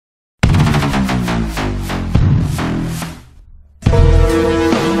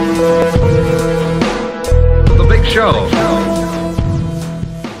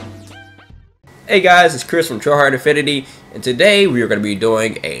Hey guys, it's Chris from Tryhard Infinity, and today we are going to be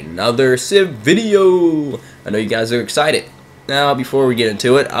doing another Civ video. I know you guys are excited. Now, before we get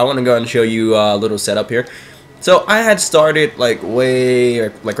into it, I want to go and show you a little setup here. So I had started like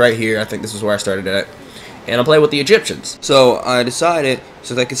right here. I think this is where I started at, and I'm playing with the Egyptians. So I decided,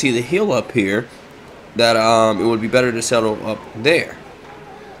 since I can see the hill up here, that it would be better to settle up there.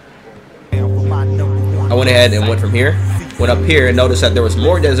 I went ahead and went from here, went up here, and noticed that there was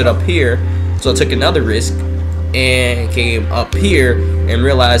more desert up here. So I took another risk and came up here and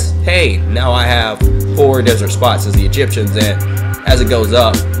realized, hey, now I have 4 desert spots as the Egyptians, and as it goes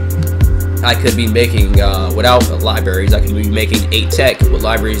up, I could be making, without libraries, I could be making 8 tech. With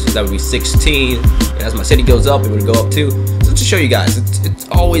libraries, that would be 16. And as my city goes up, it would go up too. So to show you guys, it's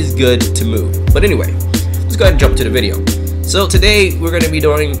always good to move. But anyway, let's go ahead and jump to the video. So today, we're going to be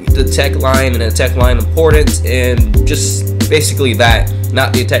doing the tech line and the tech line importance, and just basically that.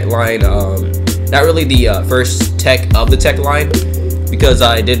 Not the tech line, not really the first tech of the tech line, because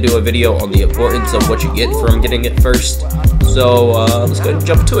I did do a video on the importance of what you get from getting it first. So let's go ahead and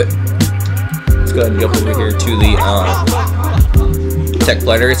jump to it. Let's go ahead and jump over here to the tech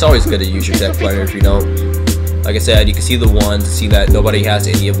planner. It's always good to use your tech planner if you don't. Like I said, you can see the ones, see that nobody has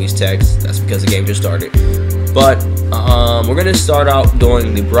any of these techs. That's because the game just started. But we're going to start out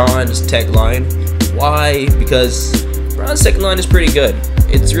doing the bronze tech line. Why? Because bronze tech line is pretty good.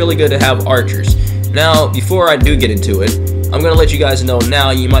 It's really good to have archers. Now, before I do get into it, I'm going to let you guys know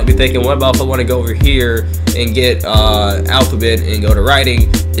now. You might be thinking, what about if I want to go over here and get alphabet and go to writing?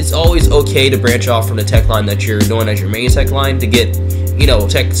 It's always okay to branch off from the tech line that you're doing as your main tech line to get, you know,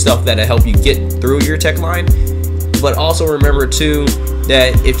 tech stuff that'll help you get through your tech line. But also remember too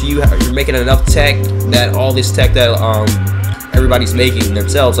that if you're making enough tech, that all this tech that everybody's making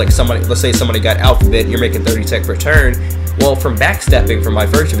themselves, like somebody, let's say somebody got alphabet, you're making 30 tech per turn. Well, from backstepping from my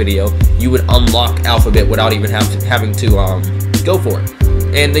first video, you would unlock alphabet without even having to go for it.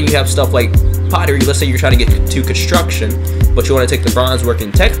 And then you have stuff like pottery. Let's say you're trying to get to construction, but you want to take the bronze working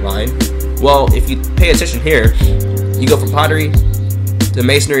tech line. Well, if you pay attention here, you go from pottery to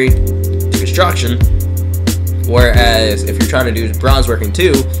masonry to construction. Whereas if you're trying to do bronze working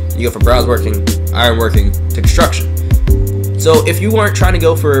too, you go from bronze working, iron working to construction. So if you weren't trying to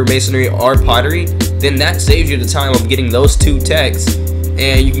go for masonry or pottery, then that saves you the time of getting those 2 techs,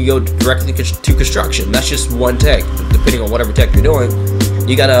 and you can go directly to construction. That's just 1 tech, depending on whatever tech you're doing.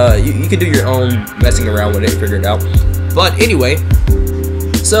 You gotta, you can do your own messing around with it, figure it out. But anyway,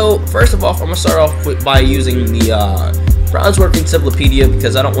 so first of all, I'm gonna start off by using the bronze working encyclopedia,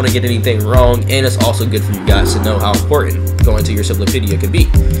 because I don't want to get anything wrong, and it's also good for you guys to know how important going to your encyclopedia could be.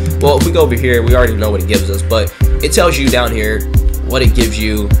 Well, if we go over here, we already know what it gives us, but it tells you down here what it gives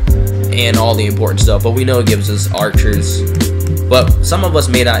you and all the important stuff. But we know it gives us archers, but some of us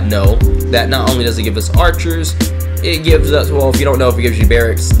may not know that not only does it give us archers, it gives us, well, if you don't know if it gives you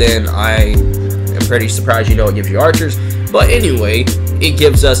barracks, then I am pretty surprised you know it gives you archers. But anyway, it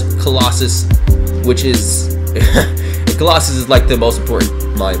gives us Colossus, which is Colossus is like the most important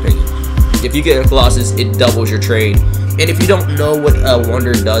in my opinion. If you get a Colossus, it doubles your trade. And if you don't know what a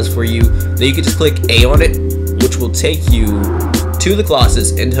wonder does for you, then you can just click A on it, which will take you to the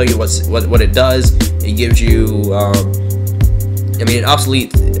Colossus and tell you what it does. It gives you, I mean,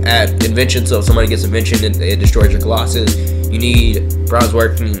 obsolete at invention. So if somebody gets invention, it destroys your Colossus. You need bronze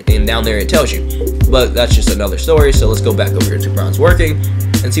working, and down there it tells you. But that's just another story. So let's go back over here to bronze working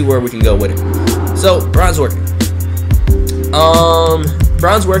and see where we can go with it. So bronze working.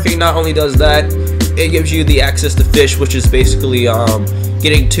 Bronze working not only does that, it gives you the access to fish, which is basically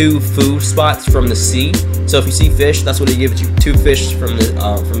getting 2 food spots from the sea. So if you see fish, that's what it gives you, 2 fish from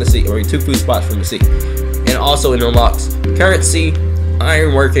the sea, or 2 food spots from the sea. And also it unlocks currency,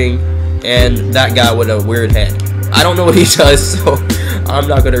 iron working, and that guy with a weird head. I don't know what he does, so I'm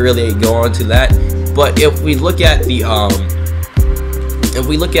not gonna really go on to that. But if we look at the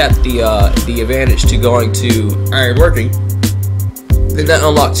the advantage to going to iron working, then that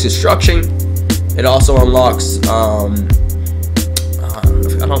unlocks construction. It also unlocks, I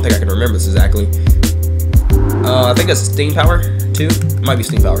don't think I can remember this exactly. I think it's steam power too. It might be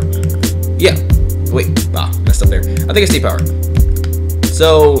steam power. Yeah. Wait. Messed up there. I think it's steam power.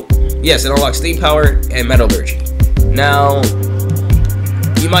 So yes, it unlocks steam power and metallurgy. Now,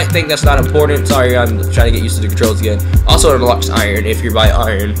 you might think that's not important. Sorry, I'm trying to get used to the controls again. Also, it unlocks iron if you buy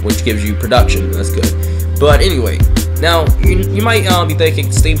iron, which gives you production. That's good. But anyway, now you might be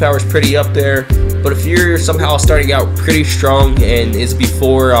thinking steam power is pretty up there. But if you're somehow starting out pretty strong and it's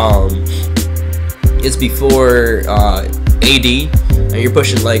before AD and you're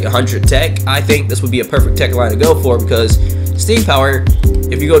pushing like 100 tech, I think this would be a perfect tech line to go for, because steam power,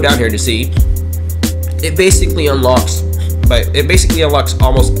 if you go down here to see, it basically unlocks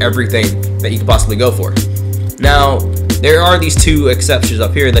almost everything that you could possibly go for. Now, there are these two exceptions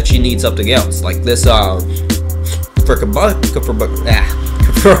up here that you need something else, like this. For combustion,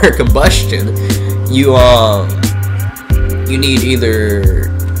 you need either,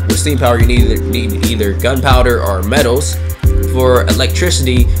 with steam power, you need either gunpowder or metals. For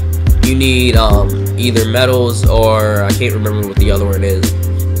electricity, you need either metals or, I can't remember what the other one is.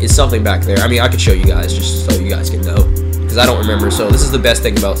 It's something back there. I mean, I could show you guys just so you guys can know, because I don't remember. So this is the best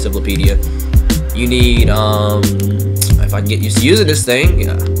thing about Cyclopedia. You need, if I can get used to using this thing,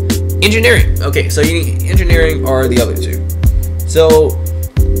 yeah, engineering. Okay, so you need engineering or the other two. So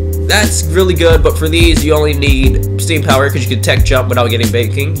that's really good, but for these you only need steam power because you can tech jump without getting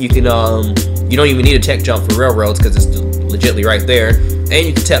baking. You can you don't even need a tech jump for railroads because it's legitly right there, and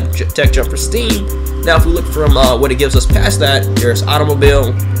you can tech jump for steam. Now if we look from what it gives us past that, there's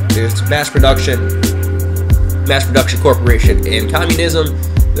automobile, there's mass production corporation and communism,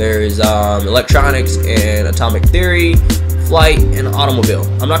 there's electronics and atomic theory, flight, and automobile.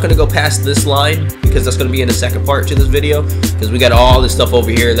 I'm not going to go past this line because that's going to be in the second part to this video, because we got all this stuff over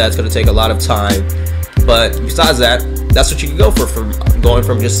here that's going to take a lot of time. But besides that, that's what you can go for from going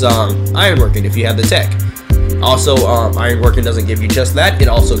from just ironworking if you have the tech. Also, ironworking doesn't give you just that, it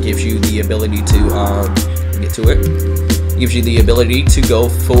also gives you the ability to get to it. Gives you the ability to go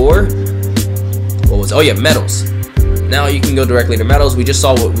for metals. Now you can go directly to metals. We just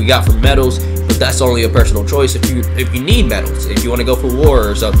saw what we got from metals, but that's only a personal choice if you need metals. If you want to go for war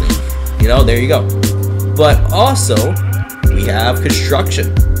or something, you know, there you go. But also, we have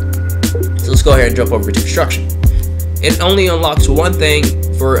construction. So let's go ahead and jump over to construction. It only unlocks one thing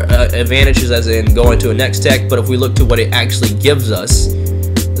for advantages, as in going to a next tech, but if we look to what it actually gives us,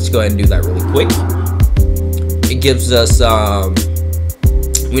 let's go ahead and do that really quick. It gives us,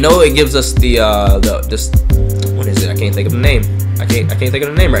 we know it gives us this, what is it? I can't think of the name. I can't think of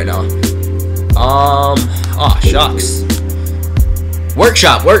the name right now. Shucks.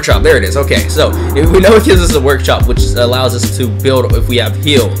 Workshop, there it is. Okay, so we know it gives us a workshop, which allows us to build if we have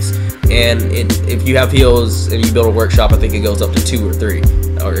heals. And if you have heals and you build a workshop, I think it goes up to 2 or 3,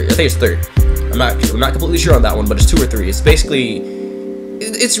 or I think it's 3. I'm not completely sure on that one, but it's 2 or 3. It's basically,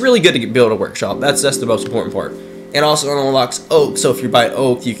 it's really good to build a workshop. That's the most important part. And also it unlocks oak, so if you buy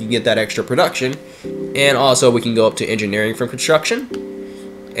oak, you can get that extra production. And also we can go up to engineering from construction.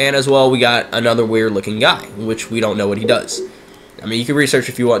 And as well, we got another weird looking guy, which we don't know what he does. I mean, you can research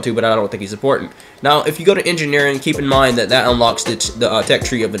if you want to, but I don't think he's important. Now, if you go to engineering, keep in mind that unlocks the tech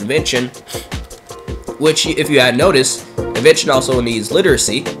tree of invention, which, if you had noticed, invention also needs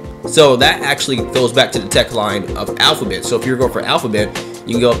literacy. So that actually goes back to the tech line of alphabet. So if you're going for alphabet,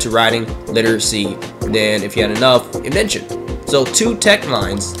 you can go up to writing, literacy, then if you had enough, invention. So 2 tech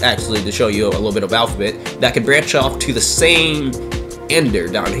lines, actually, to show you a little bit of alphabet, that can branch off to the same ender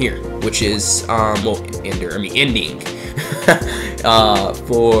down here, which is, ending.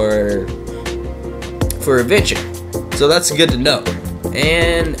 for invention. So that's good to know.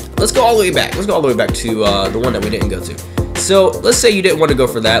 And let's go all the way back. Let's go all the way back to the one that we didn't go to. So let's say you didn't want to go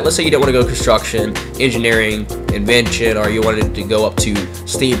for that. Let's say you didn't want to go construction, engineering, invention, or you wanted to go up to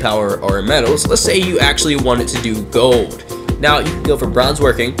steam power or metals. Let's say you actually wanted to do gold. Now you can go from bronze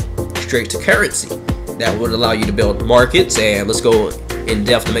working straight to currency. That would allow you to build markets, and let's go in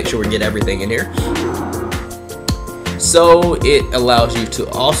depth to make sure we get everything in here. So it allows you to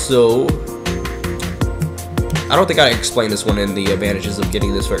also, I don't think I explained this one in the advantages of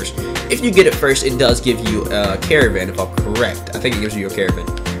getting this first. If you get it first, it does give you a caravan, if I'm correct. I think it gives you a caravan.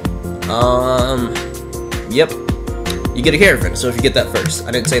 Yep, you get a caravan. So if you get that first,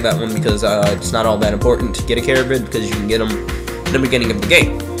 I didn't say that one because it's not all that important to get a caravan, because you can get them in the beginning of the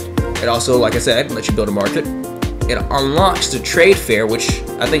game. It also, like I said, lets you build a market. It unlocks the trade fair, which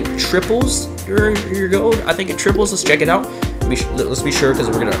I think triples your gold. I think it triples. Let's check it out. Let's be sure, because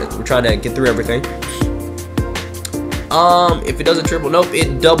we're trying to get through everything. If it doesn't triple, nope,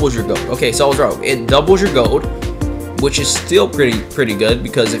 it doubles your gold. Okay, so I was wrong. It doubles your gold, which is still pretty good,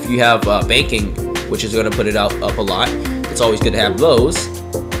 because if you have banking, which is going to put it up a lot, it's always good to have those.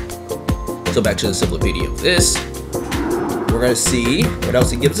 So back to the encyclopedia of this. We're going to see what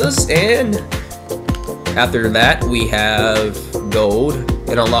else it gives us, and after that we have gold.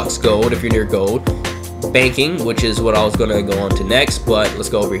 It unlocks gold if you're near gold. Banking, which is what I was going to go on to next, but let's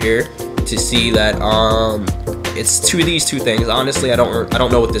go over here to see that it's these two things. Honestly, I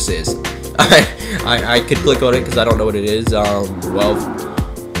don't know what this is. I could click on it because I don't know what it is. I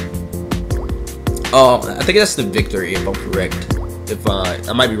think that's the victory, if I'm correct. If I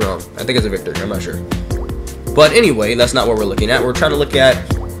might be wrong. I think it's a victory. I'm not sure. But anyway, that's not what we're looking at. We're trying to look at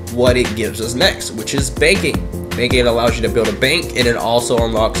what it gives us next, which is banking. Banking allows you to build a bank, and it also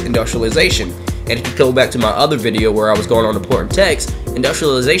unlocks industrialization. And if you go back to my other video where I was going on important techs,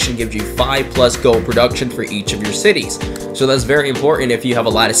 industrialization gives you 5+ gold production for each of your cities. So that's very important if you have a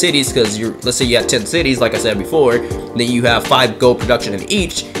lot of cities, because let's say you have 10 cities, like I said before, then you have 5 gold production in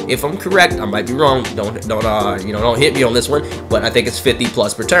each. If I'm correct, I might be wrong. Don't hit me on this one, but I think it's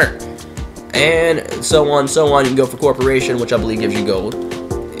 50+ per turn. And so on, so on. You can go for corporation, which I believe gives you gold.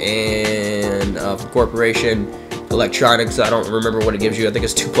 And for corporation, electronics, I don't remember what it gives you. I think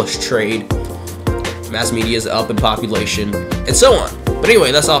it's 2+ trade. Mass media is up in population, and so on. But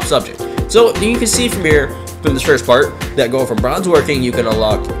anyway, that's off subject. So you can see from here, from this first part, that going from bronze working, you can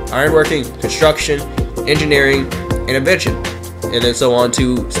unlock ironworking, construction, engineering, and invention, and then so on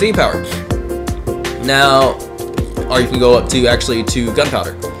to steam power. Now, or you can go up to actually to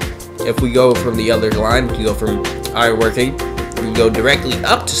gunpowder. If we go from the other line, we can go from ironworking, we can go directly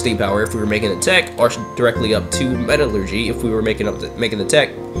up to steam power if we were making the tech, or directly up to metallurgy if we were making the tech.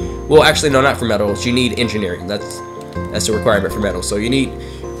 Well, actually, no, not for metals. You need engineering. That's the requirement for metals. So you need,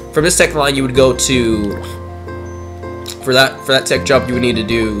 from this tech line, you would go to, for that tech job, you would need to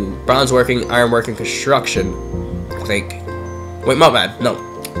do bronze working, iron working, construction, I think. Wait, my bad. No.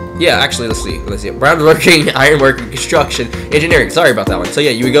 Yeah, actually, let's see. Bronze working, iron working, construction, engineering. Sorry about that one. So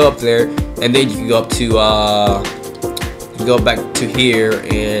yeah, you would go up there, and then you can go up to, go back to here,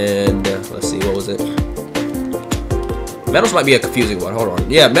 and let's see, what was it? Metals might be a confusing one. Hold on.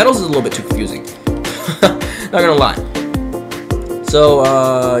 Yeah, metals is a little bit too confusing. Not gonna lie.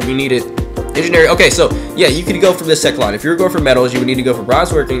 So you needed engineering. Okay, so yeah, you could go from this tech line. If you're going for metals, you would need to go for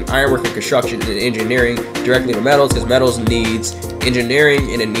bronze working, iron working, construction, and engineering directly to metals, because metals needs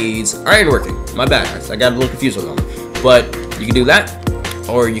engineering and it needs iron working. My bad, I got a little confused with them. But you can do that,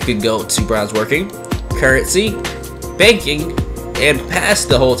 or you could go to bronze working, currency, banking, and past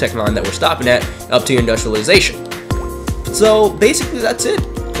the whole tech line that we're stopping at up to industrialization. So basically that's it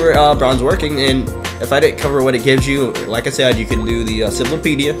for bronze working, and if I didn't cover what it gives you, like I said, you can do the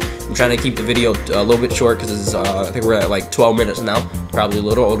Cyclopedia. I'm trying to keep the video a little bit short because I think we're at like 12 minutes now, probably a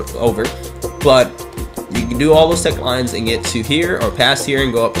little over, but you can do all those tech lines and get to here or past here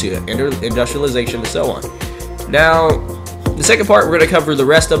and go up to industrialization and so on. Now, the second part, we're going to cover the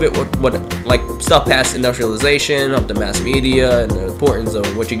rest of it, what like stuff past industrialization, up to mass media, and the importance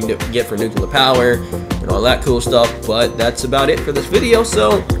of what you can get for nuclear power, and all that cool stuff. But that's about it for this video.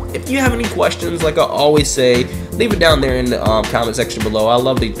 So if you have any questions, like I always say, leave it down there in the comment section below. I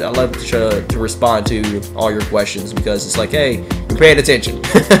love to respond to all your questions, because it's like, hey, you're paying attention.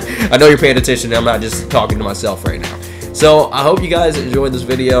 I know you're paying attention. I'm not just talking to myself right now. So I hope you guys enjoyed this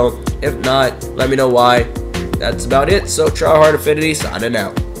video. If not, let me know why. That's about it. So Tryhard Affinity signing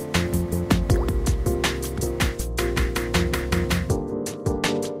out.